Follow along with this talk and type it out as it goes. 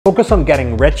Focus on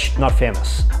getting rich, not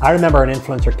famous. I remember an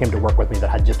influencer came to work with me that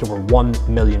had just over 1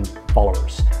 million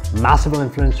followers. Massive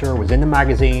influencer, was in the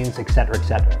magazines, etc.,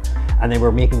 etc. And they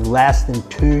were making less than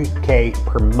 2K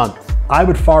per month. I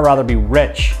would far rather be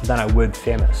rich than I would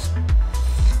famous.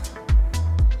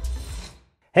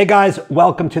 Hey guys,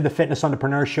 welcome to the Fitness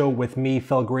Entrepreneur Show with me,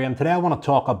 Phil Graham. Today I want to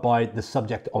talk about the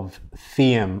subject of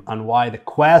fame and why the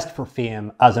quest for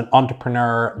fame as an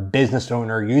entrepreneur, business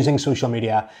owner using social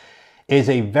media is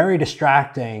a very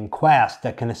distracting quest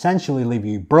that can essentially leave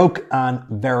you broke and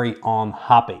very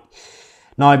unhappy.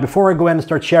 Now, before I go in and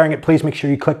start sharing it, please make sure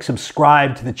you click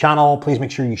subscribe to the channel. Please make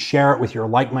sure you share it with your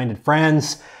like-minded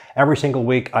friends. Every single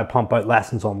week, I pump out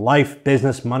lessons on life,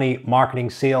 business, money, marketing,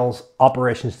 sales,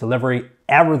 operations, delivery,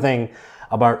 everything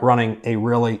about running a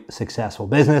really successful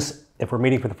business. If we're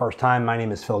meeting for the first time, my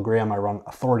name is Phil Graham. I run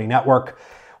Authority Network.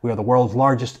 We are the world's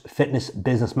largest fitness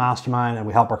business mastermind, and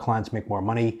we help our clients make more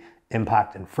money,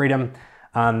 impact, and freedom.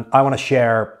 And I want to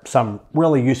share some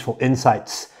really useful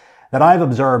insights that I've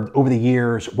observed over the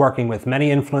years working with many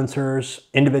influencers,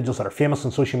 individuals that are famous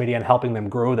on social media and helping them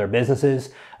grow their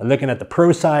businesses, and looking at the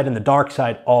pro side and the dark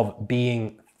side of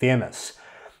being famous.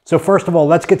 So first of all,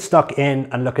 let's get stuck in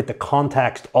and look at the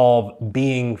context of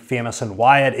being famous and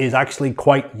why it is actually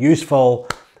quite useful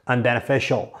and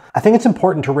beneficial. I think it's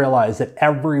important to realize that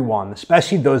everyone,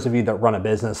 especially those of you that run a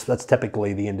business, that's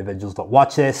typically the individuals that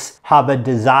watch this, have a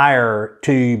desire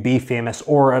to be famous,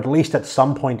 or at least at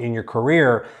some point in your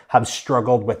career have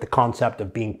struggled with the concept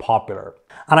of being popular.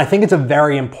 And I think it's a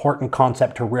very important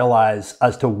concept to realize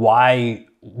as to why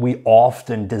we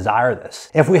often desire this.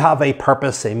 If we have a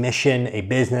purpose, a mission, a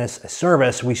business, a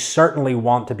service, we certainly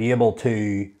want to be able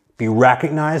to be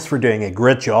recognized for doing a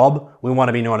great job. We want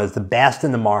to be known as the best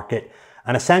in the market.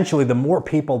 And essentially, the more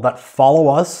people that follow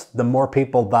us, the more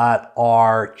people that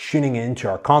are tuning into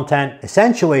our content,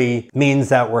 essentially means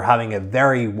that we're having a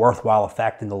very worthwhile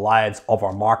effect in the lives of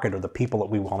our market or the people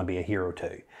that we want to be a hero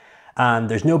to. And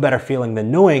there's no better feeling than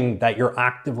knowing that you're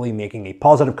actively making a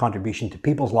positive contribution to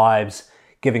people's lives,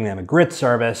 giving them a great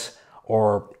service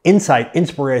or insight,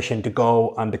 inspiration to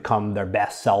go and become their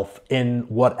best self in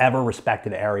whatever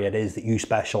respected area it is that you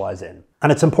specialize in.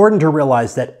 And it's important to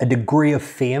realize that a degree of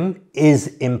fame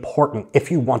is important.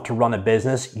 If you want to run a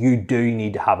business, you do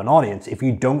need to have an audience. If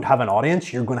you don't have an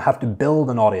audience, you're going to have to build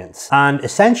an audience. And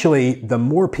essentially, the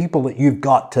more people that you've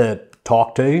got to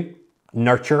talk to,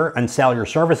 nurture, and sell your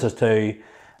services to,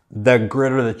 the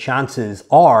greater the chances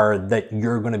are that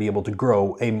you're going to be able to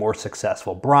grow a more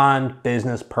successful brand,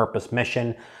 business, purpose,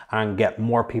 mission, and get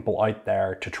more people out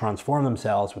there to transform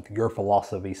themselves with your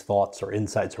philosophies, thoughts, or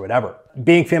insights, or whatever.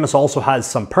 Being famous also has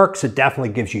some perks. It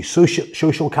definitely gives you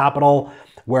social capital,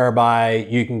 whereby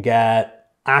you can get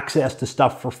access to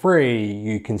stuff for free,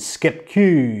 you can skip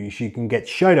queues, you can get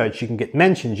shout outs, you can get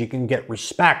mentions, you can get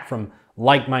respect from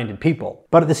like-minded people.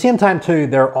 But at the same time too,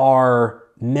 there are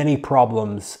many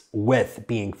problems with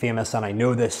being famous, and I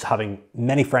know this having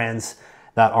many friends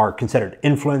that are considered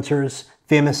influencers,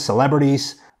 famous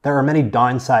celebrities. There are many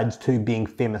downsides to being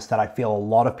famous that I feel a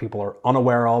lot of people are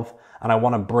unaware of, and I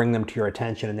want to bring them to your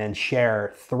attention and then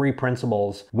share 3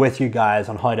 principles with you guys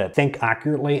on how to think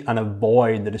accurately and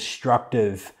avoid the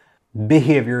destructive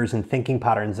behaviors and thinking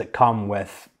patterns that come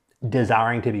with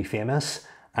desiring to be famous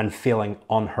and feeling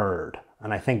unheard.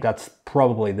 And I think that's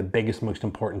probably the biggest, most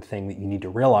important thing that you need to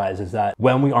realize is that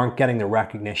when we aren't getting the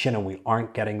recognition and we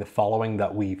aren't getting the following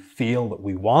that we feel that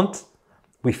we want,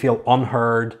 we feel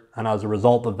unheard. And as a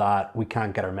result of that, we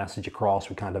can't get our message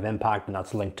across, we can't have impact, and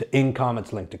that's linked to income,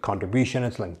 it's linked to contribution,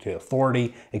 it's linked to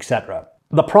authority, etc.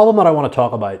 The problem that I want to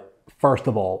talk about, first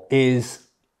of all, is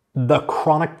the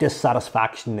chronic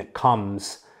dissatisfaction that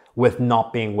comes with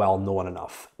not being well known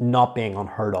enough, not being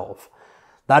unheard of.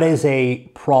 That is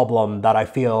a problem that I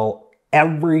feel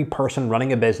every person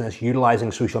running a business,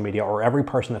 utilizing social media, or every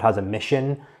person that has a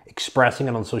mission, expressing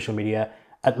it on social media,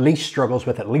 at least struggles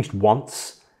with at least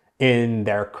once in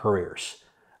their careers.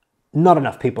 Not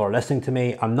enough people are listening to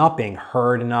me. I'm not being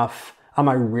heard enough. Am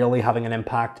I really having an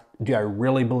impact? Do I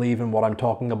really believe in what I'm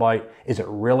talking about? Is it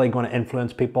really going to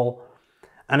influence people?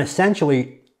 And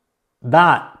essentially,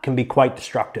 that can be quite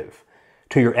destructive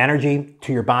to your energy,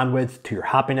 to your bandwidth, to your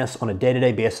happiness on a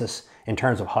day-to-day basis in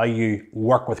terms of how you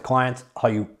work with clients, how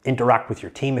you interact with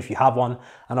your team if you have one,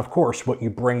 and of course, what you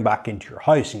bring back into your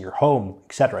house and your home,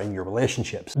 etc., in your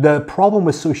relationships. The problem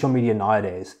with social media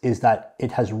nowadays is that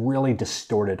it has really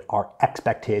distorted our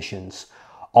expectations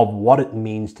of what it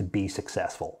means to be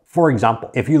successful. For example,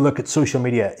 if you look at social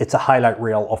media, it's a highlight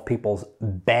reel of people's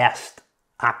best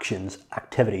actions,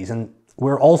 activities, and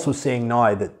We're also seeing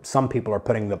now that some people are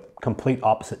putting the complete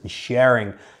opposite and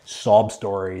sharing sob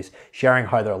stories, sharing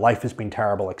how their life has been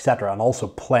terrible, etc., and also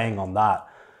playing on that.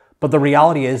 But the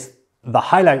reality is the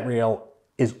highlight reel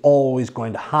is always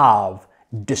going to have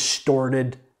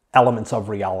distorted elements of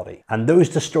reality. And those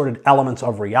distorted elements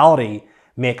of reality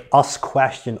make us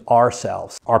question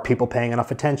ourselves. Are people paying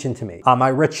enough attention to me? Am I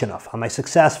rich enough? Am I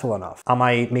successful enough? Am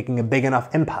I making a big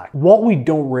enough impact? What we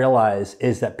don't realize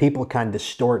is that people can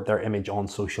distort their image on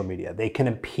social media. They can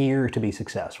appear to be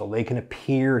successful. They can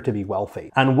appear to be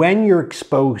wealthy. And when you're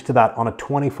exposed to that on a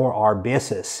 24-hour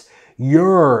basis,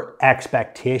 your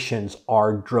expectations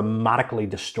are dramatically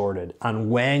distorted.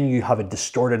 And when you have a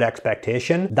distorted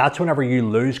expectation, that's whenever you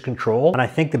lose control. And I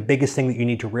think the biggest thing that you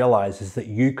need to realize is that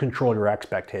you control your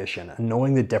expectation, and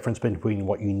knowing the difference between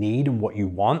what you need and what you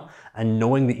want, and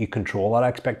knowing that you control that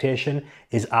expectation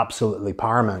is absolutely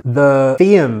paramount. The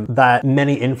theme that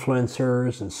many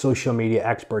influencers and social media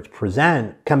experts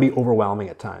present can be overwhelming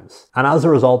at times. And as a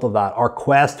result of that, our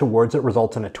quest towards it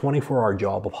results in a 24-hour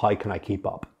job of how can I keep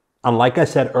up? And like I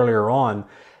said earlier on,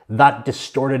 that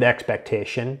distorted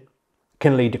expectation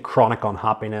can lead to chronic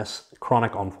unhappiness,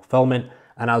 chronic unfulfillment,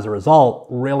 and as a result,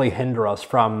 really hinder us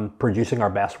from producing our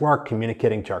best work,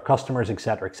 communicating to our customers,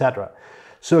 etc., etc.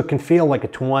 So it can feel like a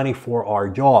 24-hour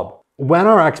job. When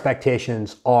our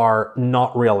expectations are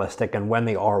not realistic and when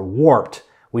they are warped,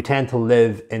 we tend to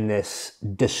live in this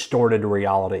distorted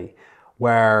reality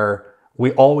where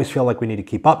we always feel like we need to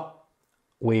keep up.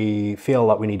 We feel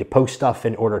that we need to post stuff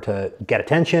in order to get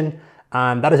attention,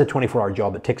 and that is a 24-hour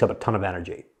job that takes up a ton of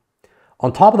energy.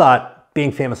 On top of that,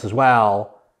 being famous as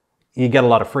well, you get a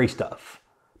lot of free stuff.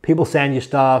 People send you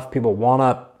stuff, people want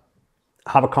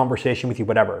to have a conversation with you,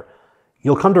 whatever.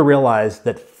 You'll come to realize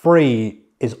that free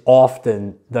is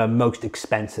often the most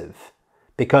expensive,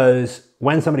 because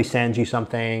when somebody sends you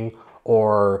something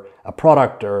or a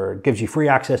product or gives you free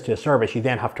access to a service, you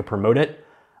then have to promote it,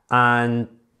 and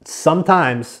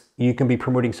sometimes you can be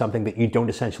promoting something that you don't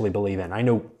essentially believe in. I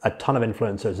know a ton of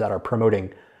influencers that are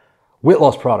promoting weight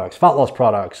loss products, fat loss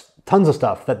products, tons of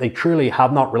stuff that they truly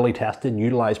have not really tested and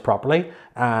utilized properly,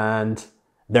 and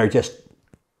they're just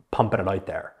pumping it out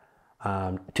there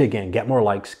to, again, get more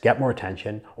likes, get more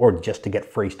attention, or just to get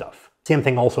free stuff. Same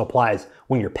thing also applies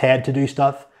when you're paid to do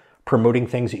stuff, promoting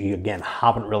things that you, again,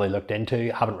 haven't really looked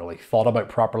into, haven't really thought about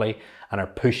properly, and are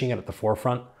pushing it at the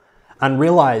forefront. And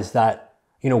realize that,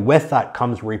 you know, with that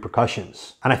comes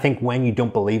repercussions. And I think when you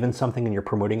don't believe in something and you're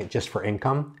promoting it just for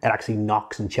income, it actually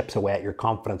knocks and chips away at your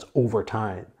confidence over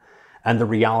time. And the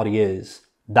reality is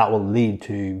that will lead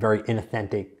to very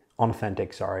unauthentic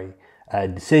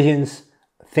decisions,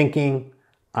 thinking,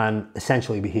 and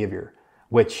essentially behavior,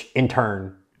 which in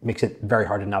turn makes it very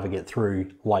hard to navigate through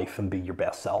life and be your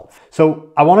best self.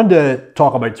 So I wanted to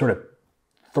talk about sort of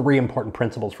 3 important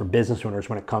principles for business owners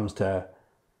when it comes to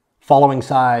following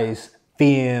size,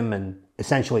 fame, and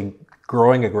essentially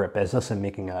growing a great business and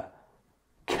making a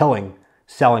killing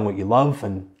selling what you love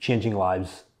and changing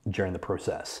lives during the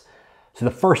process. So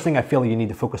the first thing I feel you need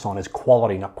to focus on is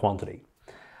quality, not quantity.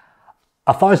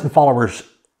 1,000 followers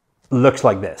looks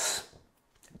like this.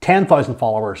 10,000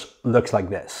 followers looks like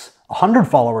this. 100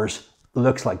 followers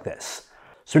looks like this.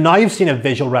 So now you've seen a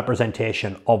visual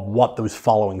representation of what those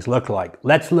followings look like.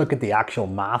 Let's look at the actual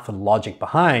math and logic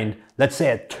behind, let's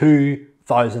say, a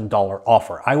 $2,000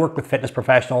 offer. I work with fitness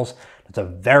professionals. It's a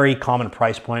very common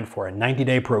price point for a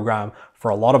 90-day program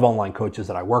for a lot of online coaches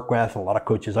that I work with, and a lot of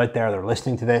coaches out there that are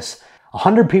listening to this.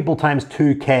 100 people times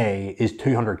 2K is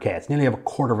 200K. It's nearly a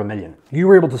 $250,000. You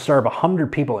were able to serve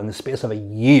 100 people in the space of a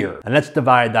year. And let's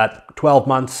divide that 12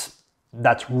 months.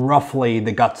 That's roughly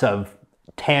the guts of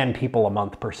 10 people a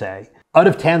month per se. Out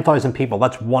of 10,000 people,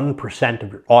 that's 1%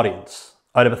 of your audience.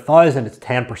 Out of 1,000, it's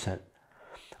 10%.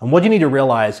 And what you need to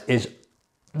realize is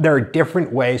there are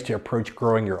different ways to approach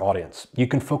growing your audience. You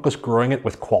can focus growing it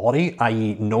with quality,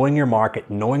 i.e. knowing your market,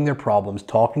 knowing their problems,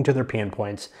 talking to their pain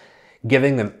points,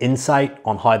 giving them insight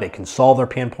on how they can solve their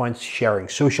pain points, sharing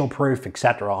social proof,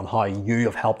 etc. on how you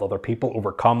have helped other people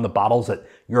overcome the battles that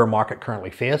your market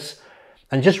currently face,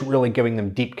 and just really giving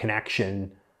them deep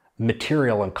connection,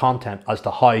 material and content as to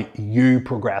how you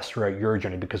progress throughout your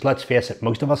journey. Because let's face it,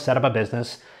 most of us set up a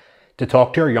business to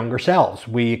talk to our younger selves.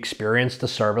 We experienced a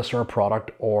service or a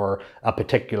product or a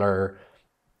particular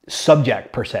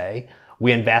subject per se.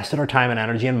 We invested our time and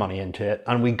energy and money into it,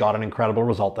 and we got an incredible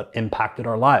result that impacted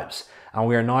our lives. And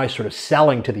we are now sort of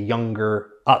selling to the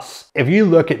younger us. If you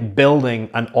look at building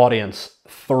an audience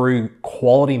through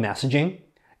quality messaging,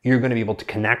 you're going to be able to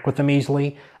connect with them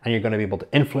easily, and you're going to be able to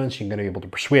influence, you're going to be able to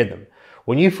persuade them.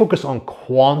 When you focus on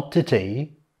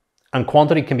quantity And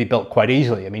quantity can be built quite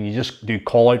easily. I mean, you just do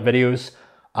call out videos,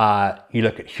 you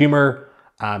look at humor,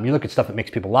 you look at stuff that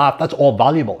makes people laugh. That's all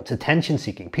valuable. It's attention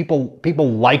seeking.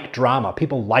 People like drama.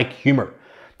 People like humor.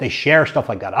 They share stuff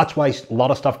like that. That's why a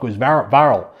lot of stuff goes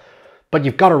viral. But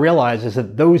you've got to realize is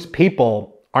that those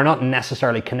people are not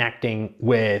necessarily connecting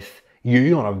with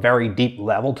you on a very deep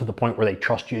level to the point where they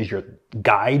trust you as your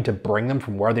guide to bring them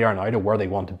from where they are now to where they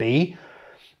want to be.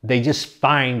 They just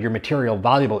find your material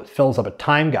valuable. It fills up a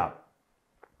time gap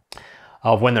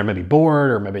of when they're maybe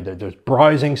bored or maybe there's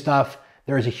browsing stuff.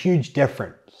 There is a huge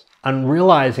difference. And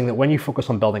realizing that when you focus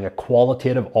on building a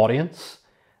qualitative audience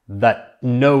that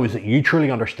knows that you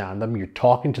truly understand them, you're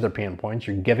talking to their pain points,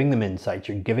 you're giving them insights,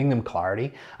 you're giving them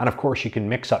clarity. And of course, you can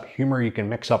mix up humor, you can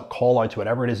mix up call outs,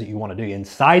 whatever it is that you want to do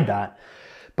inside that.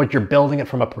 But you're building it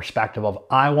from a perspective of,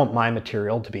 I want my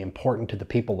material to be important to the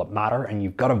people that matter. And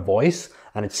you've got a voice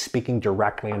and it's speaking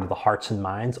directly into the hearts and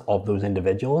minds of those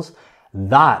individuals.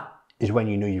 That is when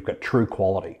you know you've got true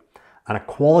quality. And a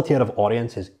qualitative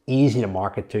audience is easy to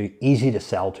market to, easy to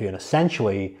sell to, and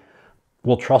essentially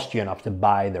will trust you enough to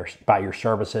buy your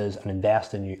services and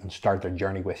invest in you and start their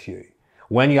journey with you.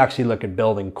 When you actually look at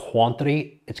building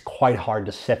quantity, it's quite hard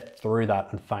to sift through that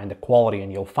and find the quality,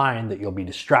 and you'll find that you'll be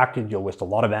distracted, you'll waste a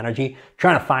lot of energy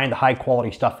trying to find the high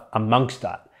quality stuff amongst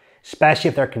that, especially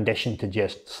if they're conditioned to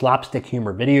just slapstick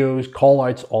humor videos, call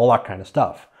outs, all that kind of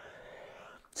stuff.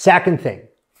 Second thing,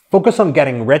 focus on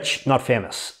getting rich, not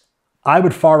famous. I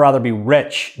would far rather be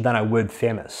rich than I would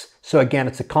famous. So again,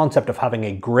 it's a concept of having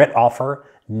a great offer,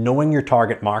 knowing your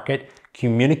target market,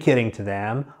 communicating to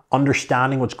them,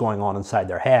 understanding what's going on inside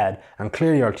their head, and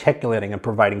clearly articulating and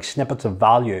providing snippets of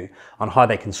value on how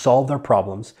they can solve their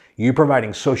problems, you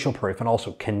providing social proof and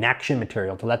also connection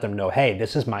material to let them know, hey,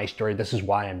 this is my story, this is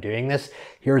why I'm doing this.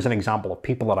 Here's an example of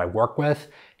people that I work with.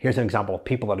 Here's an example of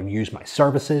people that have used my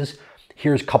services.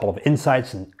 Here's a couple of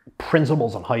insights and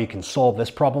principles on how you can solve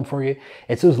this problem for you.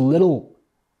 It's those little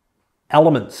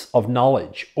elements of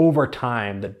knowledge over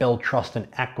time that build trust and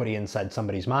equity inside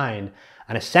somebody's mind.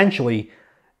 And essentially,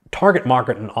 target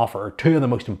market and offer are two of the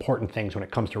most important things when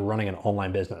it comes to running an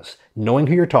online business. Knowing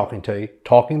who you're talking to,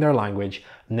 talking their language,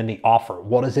 and then the offer.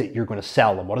 What is it you're going to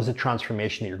sell them? What is the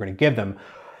transformation that you're going to give them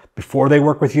before they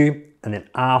work with you and then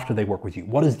after they work with you?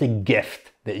 What is the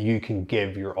gift that you can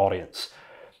give your audience?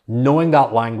 Knowing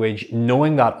that language,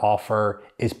 knowing that offer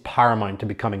is paramount to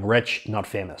becoming rich, not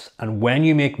famous. And when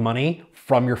you make money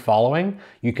from your following,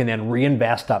 you can then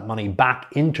reinvest that money back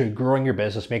into growing your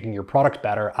business, making your products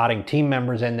better, adding team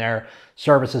members in there,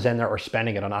 services in there, or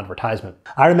spending it on advertisement.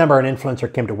 I remember an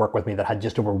influencer came to work with me that had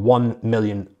just over 1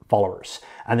 million followers,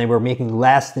 and they were making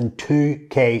less than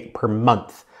 2K per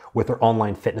month with their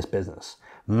online fitness business.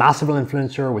 Massive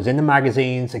influencer, was in the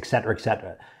magazines, etc.,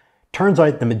 etc. Turns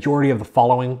out the majority of the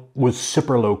following was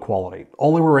super low quality.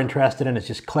 All they were interested in is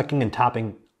just clicking and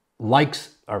tapping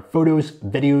likes or photos,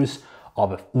 videos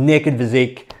of a naked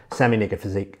physique, semi-naked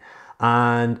physique.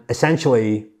 And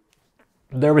essentially,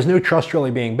 there was no trust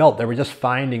really being built. They were just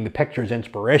finding the pictures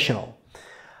inspirational.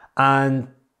 And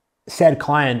said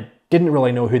client didn't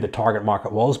really know who the target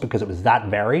market was because it was that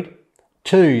varied.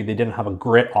 Two, they didn't have a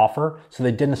great offer, so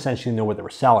they didn't essentially know what they were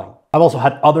selling. I've also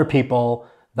had other people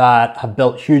that have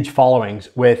built huge followings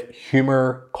with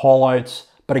humor, call outs,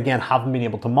 but again, haven't been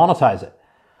able to monetize it.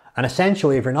 And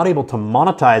essentially, if you're not able to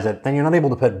monetize it, then you're not able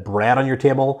to put bread on your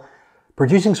table.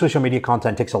 Producing social media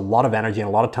content takes a lot of energy and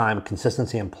a lot of time,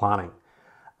 consistency, and planning.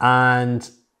 And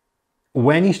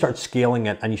when you start scaling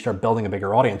it and you start building a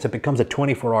bigger audience, it becomes a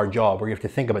 24-hour job where you have to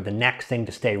think about the next thing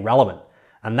to stay relevant.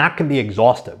 And that can be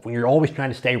exhaustive when you're always trying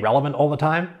to stay relevant all the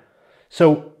time.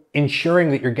 So ensuring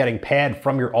that you're getting paid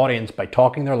from your audience by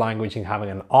talking their language and having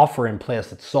an offer in place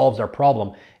that solves their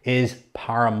problem is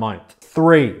paramount.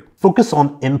 3, focus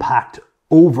on impact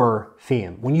over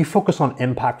fame. When you focus on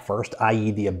impact first,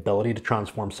 i.e. the ability to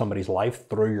transform somebody's life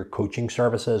through your coaching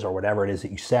services or whatever it is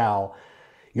that you sell,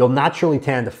 you'll naturally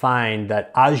tend to find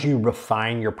that as you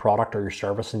refine your product or your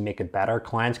service and make it better,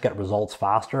 clients get results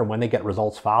faster. And when they get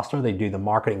results faster, they do the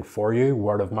marketing for you,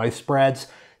 word of mouth spreads.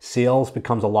 Sales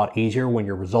becomes a lot easier when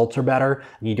your results are better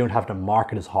and you don't have to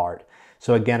market as hard.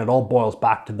 So again, it all boils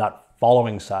back to that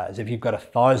following size. If you've got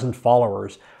 1,000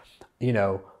 followers,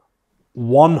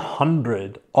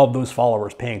 100 of those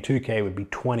followers paying 2K would be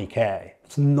 20K.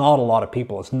 It's not a lot of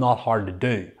people. It's not hard to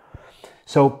do.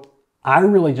 So I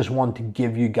really just want to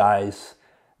give you guys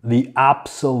the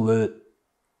absolute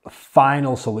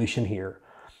final solution here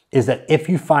is that if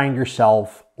you find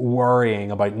yourself worrying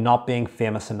about not being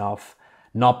famous enough,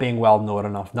 not being well known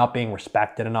enough, not being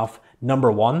respected enough,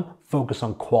 Number one, focus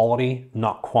on quality,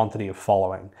 not quantity of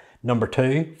following. Number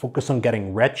two, focus on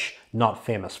getting rich, not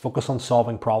famous. Focus on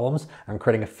solving problems and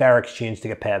creating a fair exchange to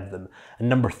get paid for them. And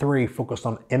number three, focus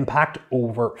on impact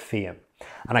over fame.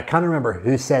 And I can't remember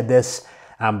who said this,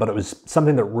 but it was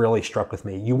something that really struck with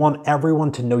me. You want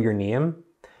everyone to know your name,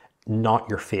 not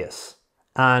your face.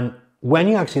 And when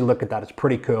you actually look at that, it's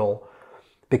pretty cool,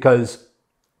 because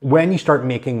when you start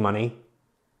making money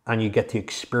and you get to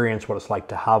experience what it's like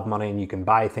to have money, and you can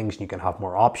buy things and you can have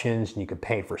more options and you can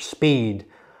pay for speed,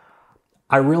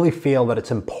 I really feel that it's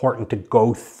important to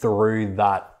go through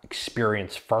that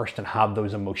experience first and have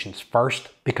those emotions first,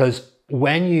 because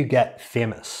when you get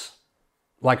famous,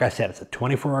 like I said, it's a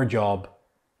 24-hour job.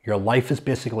 Your life is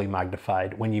basically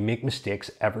magnified. When you make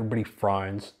mistakes, everybody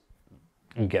frowns.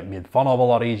 You get made fun of a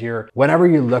lot easier. Whenever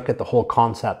you look at the whole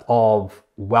concept of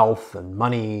wealth and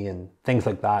money and things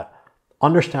like that,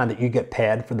 understand that you get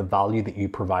paid for the value that you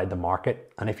provide the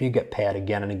market. And if you get paid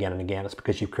again and again and again, it's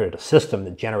because you've created a system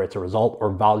that generates a result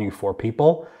or value for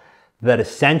people that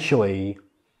essentially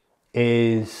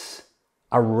is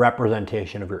a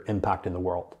representation of your impact in the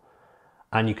world.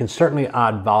 And you can certainly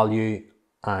add value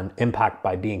and impact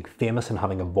by being famous and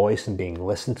having a voice and being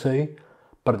listened to.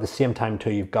 But at the same time too,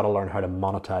 you've got to learn how to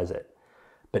monetize it.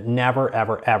 But never,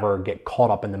 ever, ever get caught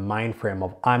up in the mind frame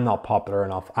of I'm not popular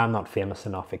enough, I'm not famous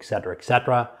enough,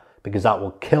 etc., because that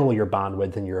will kill your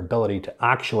bandwidth and your ability to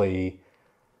actually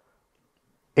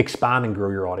expand and grow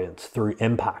your audience through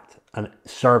impact and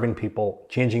serving people,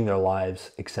 changing their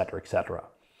lives, etc.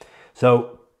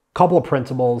 So, couple of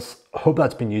principles. Hope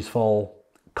that's been useful.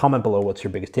 Comment below what's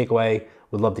your biggest takeaway.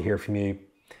 Would love to hear from you.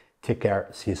 Take care.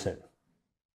 See you soon.